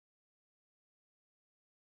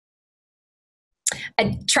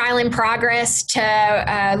A trial in progress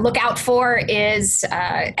to look out for is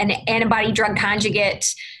an antibody-drug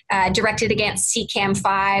conjugate directed against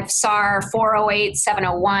CEACAM5,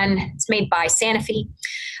 SAR408701. It's made by Sanofi.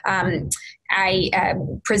 I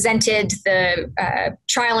presented the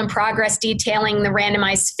trial in progress detailing the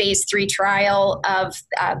randomized phase 3 trial of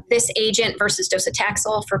this agent versus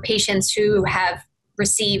docetaxel for patients who have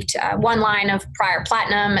received one line of prior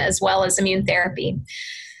platinum as well as immune therapy.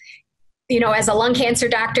 You know, as a lung cancer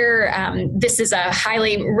doctor, this is a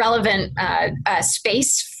highly relevant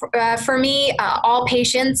space for me. All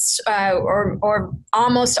patients, or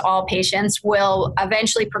almost all patients, will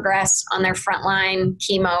eventually progress on their frontline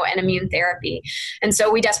chemo and immune therapy. And so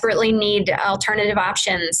we desperately need alternative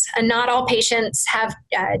options. And not all patients have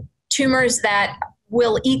tumors that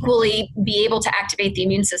will equally be able to activate the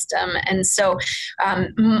immune system. And so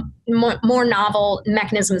more novel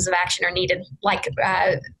mechanisms of action are needed, like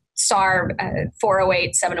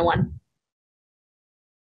SAR408701.